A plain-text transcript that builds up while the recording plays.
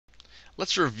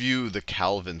let's review the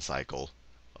Calvin cycle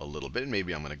a little bit.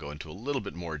 Maybe I'm going to go into a little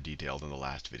bit more detail than the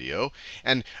last video.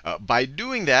 And by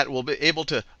doing that, we'll be able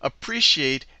to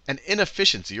appreciate an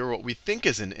inefficiency, or what we think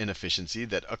is an inefficiency,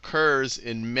 that occurs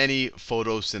in many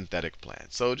photosynthetic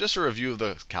plants. So just a review of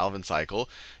the Calvin cycle.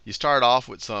 You start off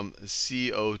with some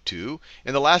CO2.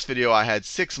 In the last video, I had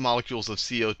 6 molecules of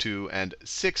CO2 and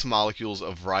 6 molecules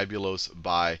of ribulose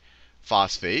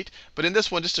biphosphate. But in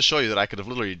this one, just to show you that I could have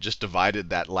literally just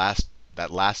divided that last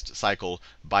cycle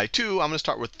by 2, I'm going to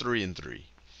start with 3 and 3.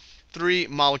 3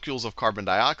 molecules of carbon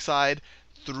dioxide,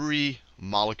 3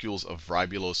 molecules of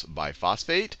ribulose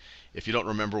biphosphate. If you don't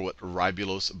remember what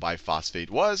ribulose biphosphate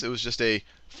was, it was just a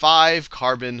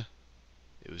 5-carbon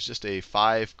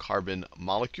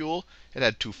molecule. It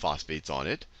had 2 phosphates on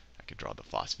it. I could draw the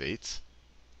phosphates.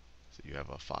 So you have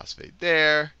a phosphate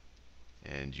there,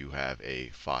 and you have a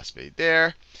phosphate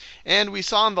there. And we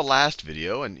saw in the last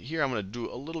video, and here I'm going to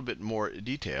do a little bit more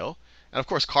detail. And of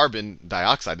course, carbon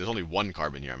dioxide, there's only 1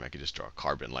 carbon here. I mean, I could just draw a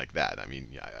carbon like that. I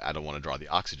mean, I don't want to draw the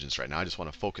oxygens right now. I just want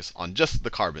to focus on just the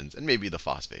carbons and maybe the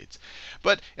phosphates.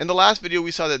 But in the last video,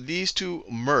 we saw that these two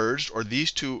merged, or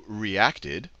these two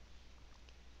reacted.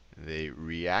 They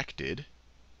reacted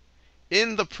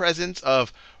in the presence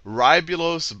of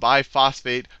ribulose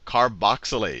biphosphate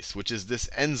carboxylase, which is this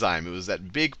enzyme. It was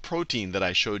that big protein that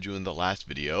I showed you in the last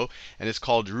video, and it's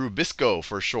called rubisco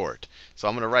for short. So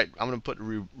I'm going to put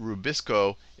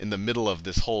rubisco in the middle of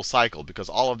this whole cycle, because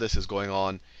all of this is going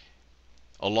on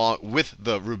along with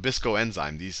the rubisco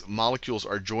enzyme. These molecules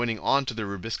are joining onto the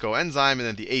rubisco enzyme, and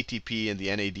then the ATP and the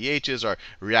NADHs are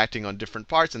reacting on different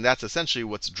parts, and that's essentially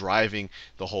what's driving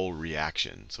the whole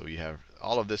reaction. So you have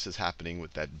all of this is happening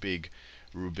with that big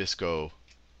rubisco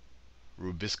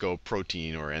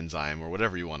protein or enzyme or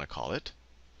whatever you want to call it.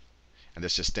 And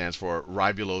this just stands for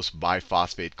ribulose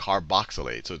biphosphate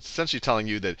carboxylate. So it's essentially telling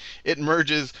you that it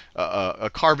merges a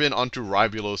carbon onto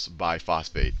ribulose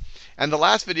biphosphate. And the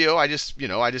last video, I just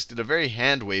did a very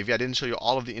hand wavy. I didn't show you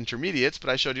all of the intermediates, but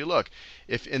I showed you, look,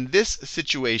 if in this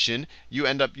situation you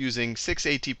end up using 6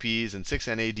 ATPs and 6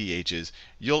 NADHs,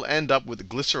 you'll end up with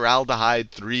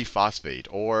glyceraldehyde 3-phosphate,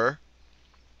 or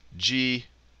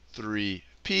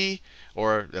G3P,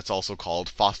 or that's also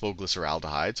called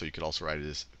phosphoglyceraldehyde. So you could also write it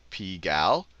as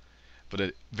P-gal. But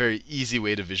a very easy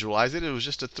way to visualize it, it was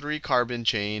just a 3-carbon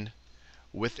chain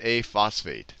with a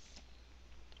phosphate.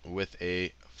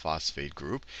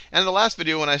 Group. And in the last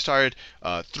video, when I started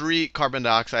 3 carbon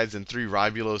dioxides and 3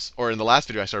 ribulose, or in the last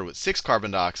video, I started with 6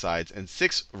 carbon dioxides and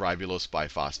 6 ribulose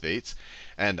biphosphates,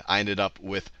 and I ended up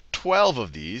with 12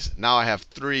 of these. Now I have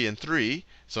 3 and 3,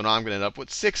 so now I'm going to end up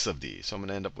with 6 of these. So I'm going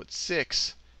to end up with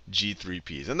 6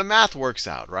 G3Ps. And the math works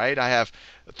out, right? I have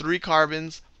 3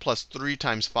 carbons plus 3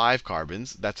 times 5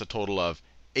 carbons. That's a total of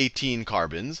 18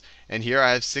 carbons. And here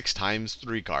I have 6 times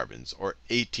 3 carbons, or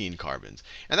 18 carbons.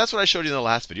 And that's what I showed you in the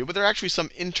last video. But there are actually some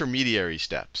intermediary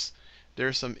steps. There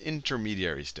are some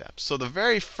intermediary steps. So the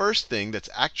very first thing that's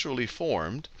actually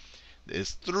formed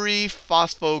is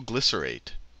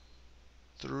 3-phosphoglycerate.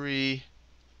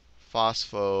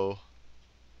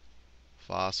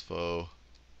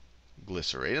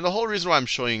 3-phosphoglycerate. And the whole reason why I'm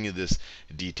showing you this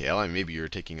detail, and maybe you're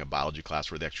taking a biology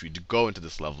class where they actually go into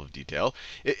this level of detail,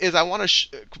 is I want to,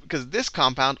 because this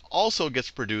compound also gets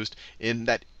produced in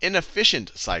that inefficient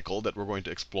cycle that we're going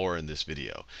to explore in this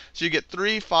video. So you get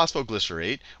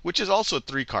 3-phosphoglycerate, which is also a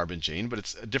 3-carbon chain, but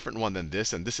it's a different one than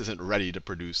this, and this isn't ready to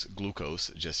produce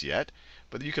glucose just yet.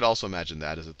 But you could also imagine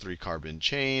that as a 3-carbon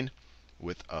chain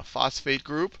with a phosphate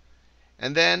group.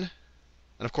 And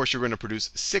of course, you're going to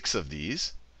produce 6 of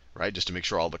these, right? Just to make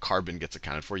sure all the carbon gets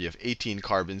accounted for. You have 18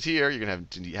 carbons here. You're going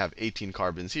to have 18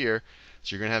 carbons here.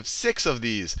 So you're going to have 6 of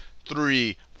these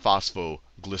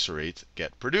 3-phosphoglycerates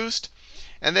get produced.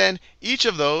 And then each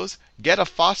of those get a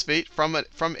phosphate from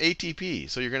ATP.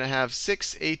 So you're going to have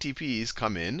 6 ATPs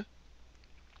come in.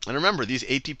 And remember, these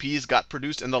ATPs got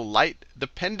produced in the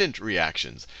light-dependent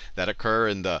reactions that occur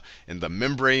in the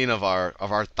membrane of our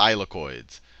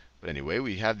thylakoids. But anyway,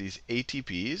 we have these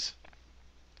ATPs.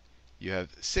 You have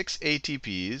 6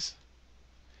 ATPs,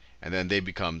 and then they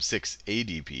become 6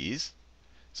 ADPs.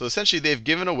 So essentially, they've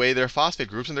given away their phosphate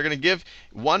groups, and they're going to give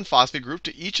one phosphate group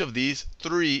to each of these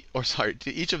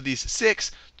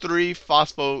 6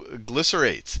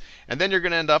 3-phosphoglycerates. And then you're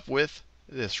going to end up with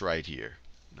this right here.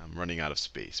 I'm running out of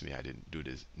space. Maybe I didn't do it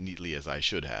as neatly as I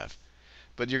should have.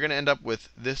 But you're going to end up with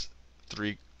this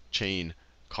 3-chain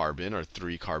carbon, or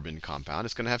 3-carbon compound.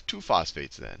 It's going to have 2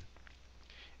 phosphates then.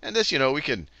 And this, you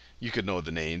could know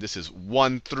the name. This is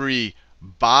 1,3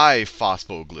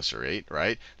 biphosphoglycerate,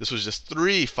 right? This was just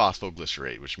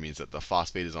 3-phosphoglycerate, which means that the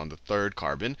phosphate is on the third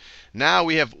carbon. Now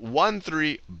we have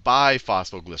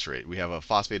 1,3-biphosphoglycerate. We have a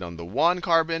phosphate on the 1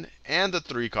 carbon and the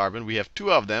 3 carbon. We have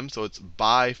 2 of them, so it's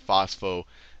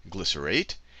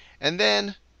biphosphoglycerate. And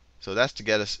then, so that's to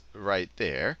get us right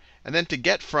there. And then to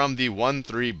get from the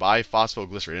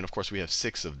 1,3-biphosphoglycerate, and of course we have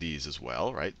 6 of these as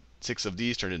well, right? 6 of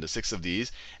these turned into 6 of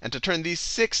these. And to turn these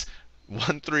 6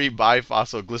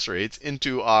 1,3-biphosphoglycerates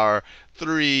into our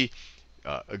 3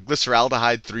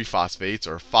 glyceraldehyde 3-phosphates,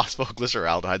 or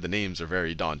phosphoglyceraldehyde. The names are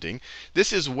very daunting.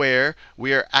 This is where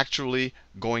we are actually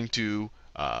going to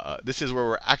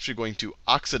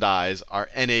oxidize our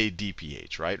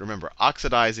NADPH, right? Remember,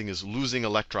 oxidizing is losing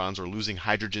electrons or losing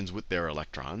hydrogens with their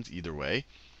electrons, either way.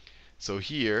 So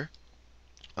here,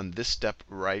 on this step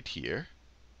right here,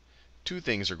 2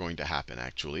 things are going to happen,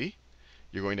 actually.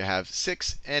 You're going to have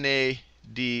 6 NADPHs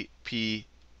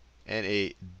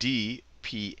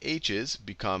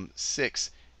become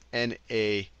 6 NAD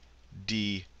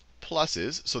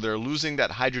pluses. So they're losing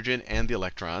that hydrogen and the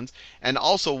electrons. And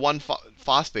also 1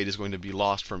 phosphate is going to be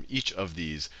lost from each of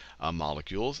these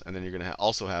molecules. And then you're going to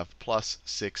also have plus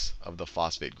 6 of the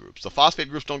phosphate groups. The phosphate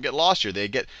groups don't get lost here. They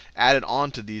get added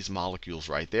onto these molecules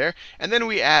right there. And then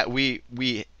we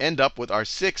end up with our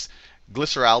 6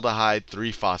 glyceraldehyde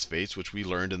 3-phosphates, which we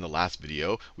learned in the last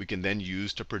video. We can then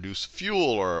use to produce fuel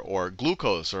or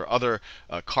glucose or other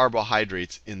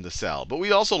carbohydrates in the cell. But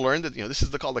we also learned that this is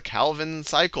called the Calvin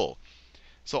cycle.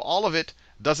 So all of it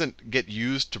doesn't get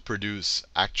used to produce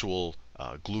actual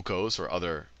glucose or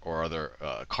other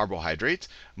carbohydrates.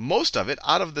 Most of it,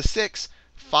 out of the 6,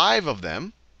 5 of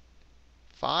them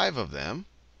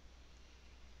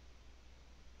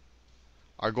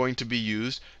are going to be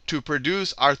used to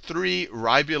produce our 3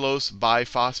 ribulose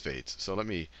biphosphates. So let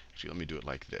me do it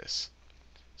like this.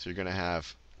 So you're going to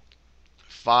have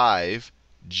 5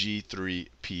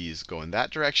 G3Ps go in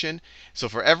that direction. So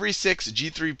for every 6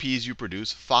 G3Ps you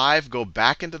produce, 5 go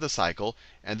back into the cycle,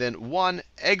 and then 1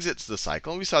 exits the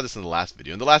cycle. And we saw this in the last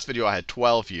video. In the last video, I had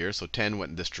 12 here, so 10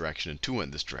 went in this direction and 2 went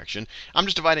in this direction. I'm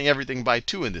just dividing everything by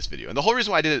 2 in this video. And the whole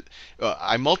reason why I did it,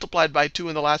 I multiplied by 2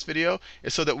 in the last video,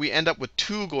 is so that we end up with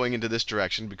 2 going into this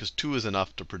direction, because 2 is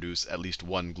enough to produce at least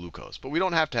 1 glucose. But we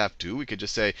don't have to have 2. We could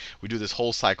just say we do this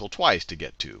whole cycle twice to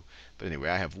get 2. But anyway,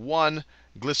 I have 1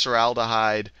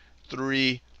 glyceraldehyde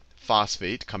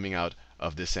 3-phosphate coming out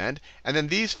of this end. And then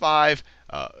these 5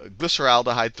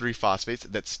 glyceraldehyde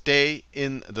 3-phosphates that stay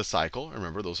in the cycle.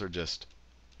 Remember, those are just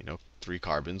 3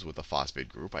 carbons with a phosphate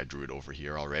group. I drew it over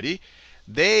here already.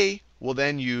 They will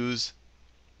then use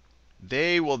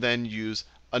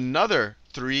another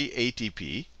 3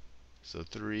 ATP. So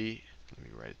let me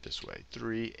write it this way.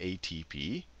 3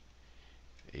 ATP.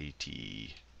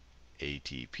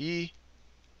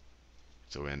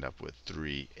 So we end up with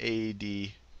 3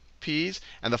 ADPs.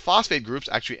 And the phosphate groups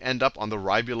actually end up on the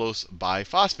ribulose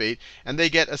biphosphate. And they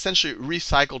get essentially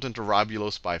recycled into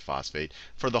ribulose biphosphate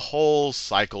for the whole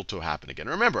cycle to happen again.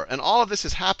 Remember, and all of this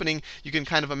is happening, you can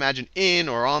kind of imagine, in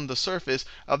or on the surface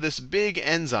of this big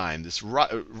enzyme, this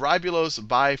ribulose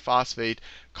biphosphate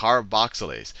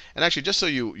carboxylase. And actually, just so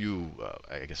you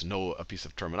I guess know a piece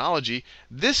of terminology,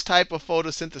 this type of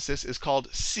photosynthesis is called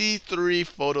C3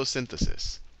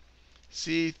 photosynthesis.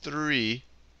 C3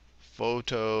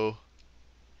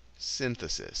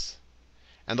 photosynthesis.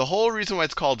 And the whole reason why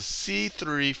it's called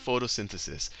C3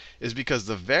 photosynthesis is because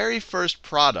the very first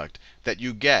product that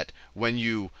you get when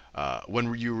you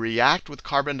react with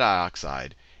carbon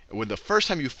dioxide, when the first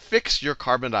time you fix your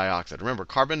carbon dioxide, remember,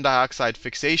 carbon dioxide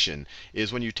fixation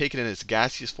is when you take it in its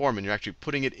gaseous form and you're actually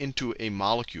putting it into a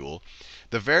molecule.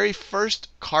 The very first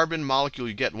carbon molecule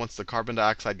you get once the carbon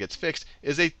dioxide gets fixed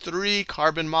is a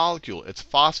 3-carbon molecule. It's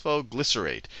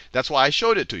phosphoglycerate. That's why I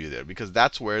showed it to you there, because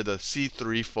that's where the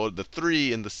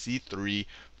 3 in the C3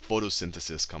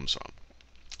 photosynthesis comes from.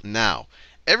 Now,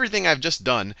 everything I've just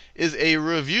done is a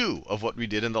review of what we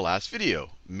did in the last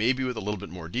video, maybe with a little bit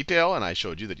more detail. And I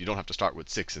showed you that you don't have to start with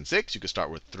 6 and 6. You could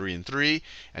start with 3 and 3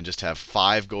 and just have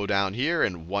 5 go down here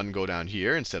and 1 go down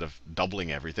here instead of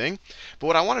doubling everything. But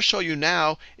what I want to show you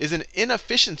now is an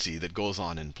inefficiency that goes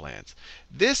on in plants.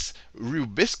 This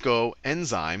Rubisco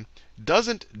enzyme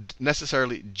doesn't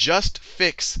necessarily just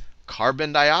fix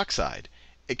carbon dioxide.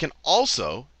 It can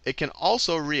also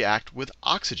react with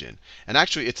oxygen. And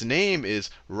actually, its name is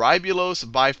ribulose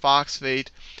biphosphate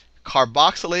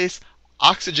carboxylase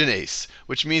oxygenase,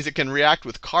 which means it can react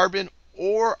with carbon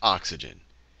or oxygen.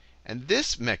 And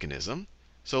this mechanism,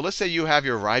 so let's say you have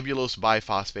your ribulose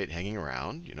biphosphate hanging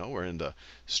around. We're in the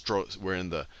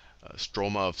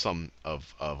stroma of some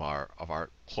of our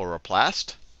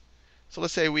chloroplast. So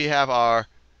let's say we have our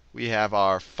 5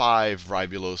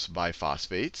 ribulose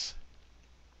biphosphates.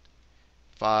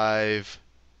 5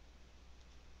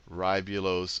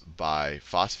 ribulose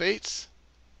biphosphates.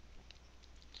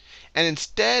 And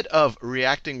instead of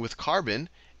reacting with carbon,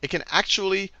 it can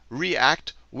actually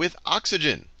react with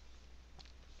oxygen.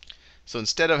 So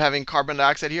instead of having carbon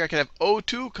dioxide here, I can have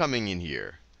O2 coming in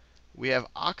here. We have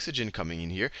oxygen coming in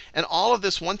here. And all of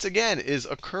this, once again, is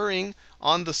occurring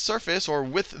on the surface or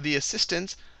with the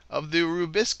assistance of the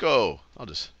Rubisco.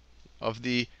 Of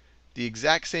the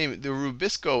exact same, the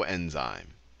Rubisco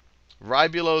enzyme.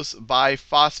 Ribulose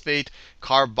biphosphate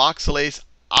carboxylase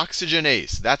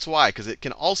oxygenase. That's why, because it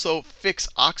can also fix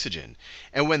oxygen.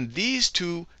 And when these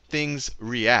two things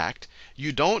react,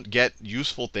 you don't get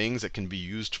useful things that can be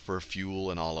used for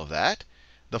fuel and all of that.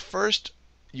 The first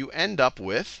you end up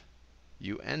with,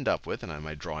 and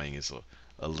my drawing is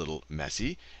a little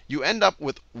messy. You end up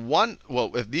with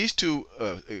if these two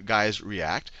guys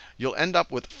react, you'll end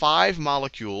up with 5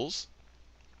 molecules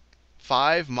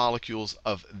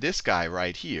of this guy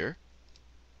right here.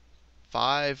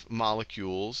 5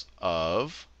 molecules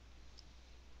of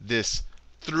this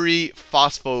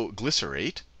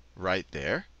 3-phosphoglycerate right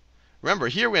there. Remember,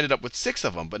 here we ended up with 6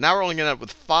 of them, but now we're only going to end up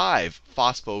with 5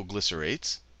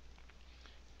 phosphoglycerates.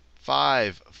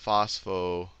 5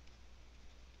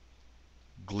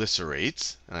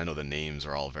 phosphoglycerates. And I know the names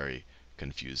are all very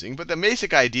confusing, but the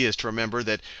basic idea is to remember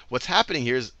that what's happening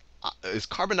here is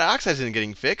carbon dioxide isn't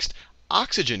getting fixed.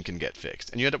 Oxygen can get fixed.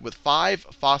 And you end up with 5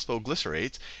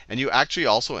 phosphoglycerates, and you actually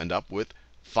also end up with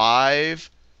 5,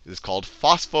 it's called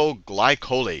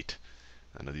phosphoglycolate.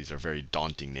 I know these are very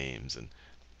daunting names. And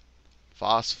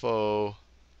phosphoglycolate,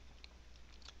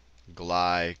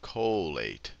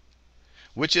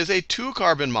 which is a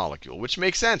 2-carbon molecule, which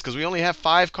makes sense because we only have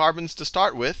 5 carbons to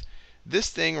start with. This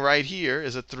thing right here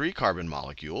is a 3-carbon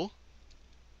molecule.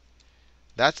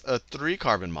 That's a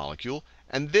 3-carbon molecule.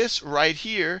 And this right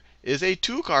here is a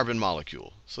 2-carbon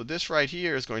molecule. So this right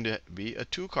here is going to be a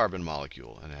 2-carbon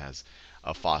molecule, and it has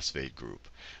a phosphate group.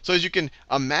 So as you can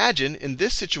imagine, in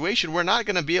this situation, we're not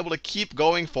going to be able to keep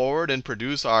going forward and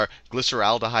produce our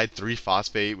glyceraldehyde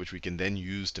 3-phosphate, which we can then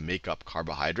use to make up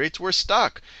carbohydrates. We're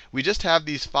stuck. We just have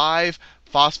these 5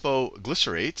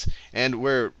 phosphoglycerates, and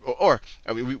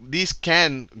these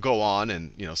can go on,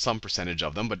 and some percentage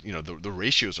of them, but the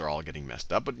ratios are all getting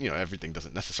messed up. But everything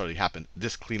doesn't necessarily happen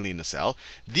this cleanly in the cell.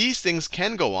 These things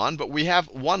can go on, but we have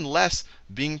one less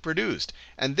being produced.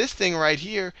 And this thing right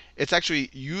here, it's actually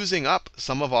using up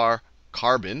some of our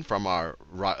carbon from our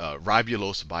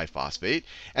ribulose biphosphate.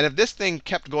 And if this thing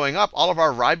kept going up, all of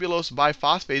our ribulose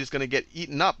biphosphate is going to get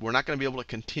eaten up. We're not going to be able to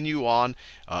continue on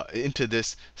into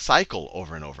this cycle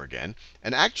over and over again.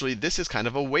 And actually, this is kind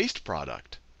of a waste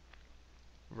product.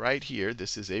 Right here,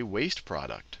 this is a waste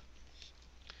product.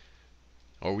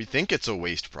 Or we think it's a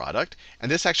waste product.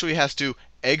 And this actually has to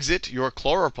exit your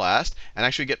chloroplast and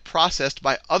actually get processed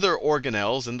by other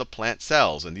organelles in the plant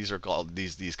cells. And these are called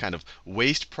these kind of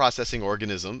waste processing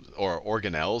organisms or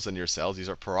organelles in your cells. These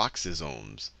are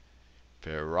peroxisomes.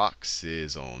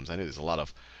 Peroxisomes. I know there's a lot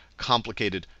of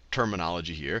complicated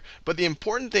terminology here, but the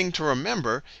important thing to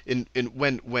remember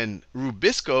when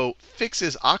Rubisco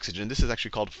fixes oxygen, this is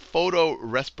actually called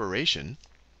photorespiration.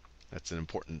 That's an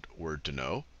important word to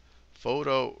know.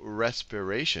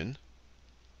 Photorespiration.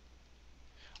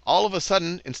 All of a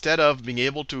sudden, instead of being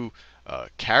able to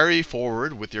carry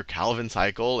forward with your Calvin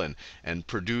cycle and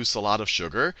produce a lot of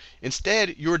sugar,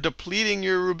 instead you're depleting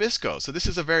your Rubisco. So this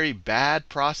is a very bad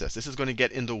process. This is going to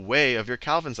get in the way of your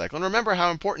Calvin cycle. And remember how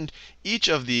important each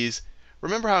of these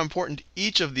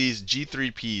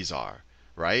G3Ps are,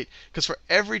 right? Because for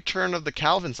every turn of the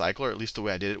Calvin cycle, or at least the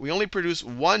way I did it, we only produce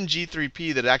 1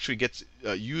 G3P that actually gets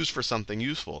used for something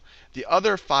useful. The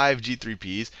other 5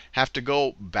 G3Ps have to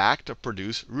go back to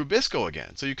produce Rubisco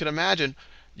again. So you can imagine,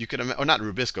 or not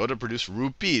Rubisco, to produce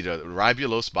RuP,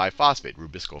 ribulose biphosphate.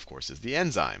 Rubisco, of course, is the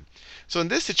enzyme. So in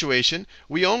this situation,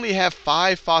 we only have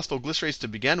 5 phosphoglycerates to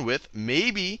begin with.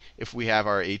 Maybe if we have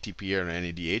our ATP or an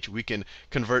NADH, we can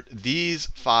convert these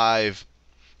 5.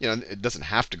 It doesn't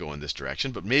have to go in this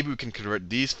direction, but maybe we can convert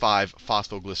these 5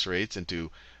 phosphoglycerates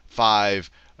into 5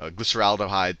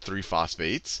 glyceraldehyde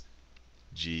 3-phosphates,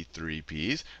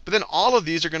 G3Ps. But then all of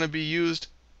these are going to be used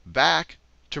back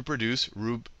to produce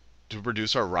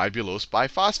our ribulose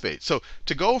biphosphate. So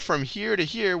to go from here to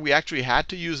here, we actually had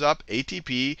to use up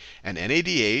ATP and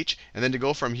NADH. And then to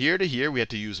go from here to here, we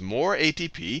had to use more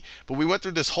ATP. But we went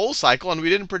through this whole cycle, and we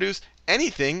didn't produce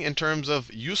anything in terms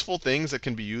of useful things that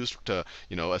can be used to,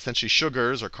 essentially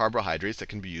sugars or carbohydrates that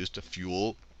can be used to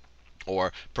fuel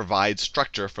or provide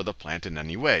structure for the plant in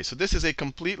any way. So this is a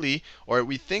completely, or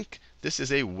we think this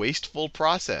is a wasteful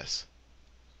process.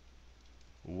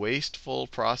 Wasteful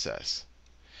process.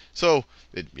 So,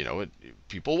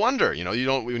 people wonder, you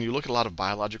don't, when you look at a lot of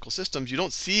biological systems, you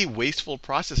don't see wasteful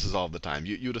processes all the time.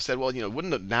 You would have said, well,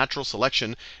 wouldn't a natural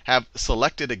selection have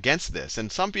selected against this? And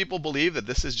some people believe that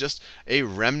this is just a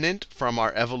remnant from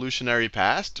our evolutionary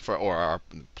past, or our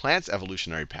plant's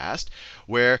evolutionary past,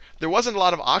 where there wasn't a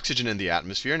lot of oxygen in the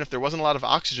atmosphere. And if there wasn't a lot of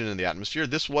oxygen in the atmosphere,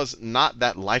 this was not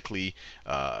that likely.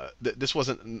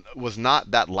 Was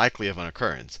not that likely of an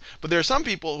occurrence. But there are some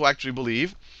people who actually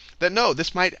believe that no,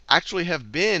 this might actually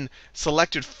have been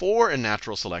selected for a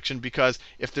natural selection, because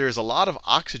if there is a lot of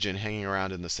oxygen hanging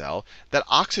around in the cell, that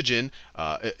oxygen,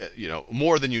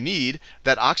 more than you need,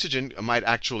 that oxygen might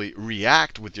actually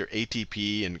react with your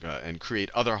ATP and create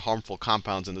other harmful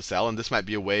compounds in the cell. And this might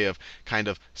be a way of kind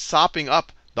of sopping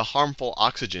up the harmful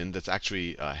oxygen that's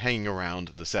actually hanging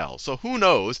around the cell. So who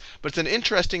knows? But it's an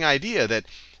interesting idea that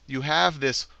you have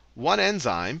this one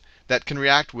enzyme that can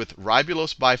react with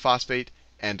ribulose biphosphate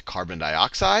and carbon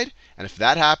dioxide. And if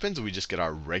that happens, we just get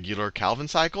our regular Calvin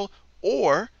cycle.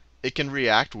 Or it can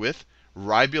react with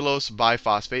ribulose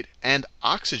biphosphate and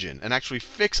oxygen, and actually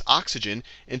fix oxygen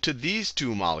into these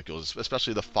two molecules,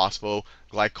 especially the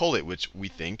phosphoglycolate, which we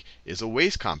think is a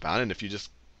waste compound. And if you just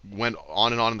went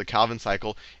on and on in the Calvin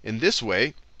cycle in this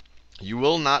way, you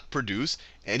will not produce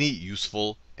any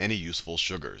useful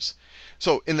sugars.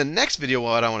 So in the next video,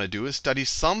 what I want to do is study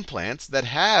some plants that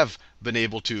have been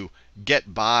able to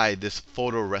get by this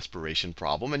photorespiration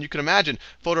problem. And you can imagine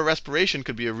photorespiration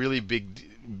could be a really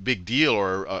big deal,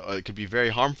 or it could be very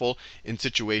harmful in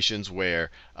situations where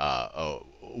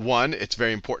one, it's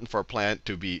very important for a plant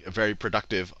to be very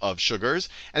productive of sugars.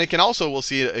 And it can also, we'll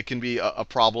see, it can be a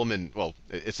problem, and well,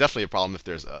 it's definitely a problem if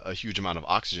there's a huge amount of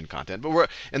oxygen content. But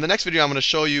in the next video, I'm going to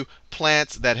show you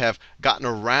plants that have gotten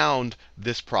around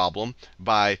this problem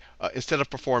by, instead of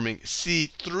performing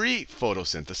C3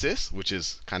 photosynthesis, which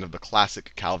is kind of the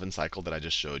classic Calvin cycle that I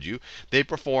just showed you, they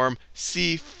perform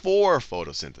C4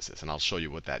 photosynthesis. And I'll show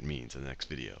you what that means in the next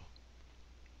video.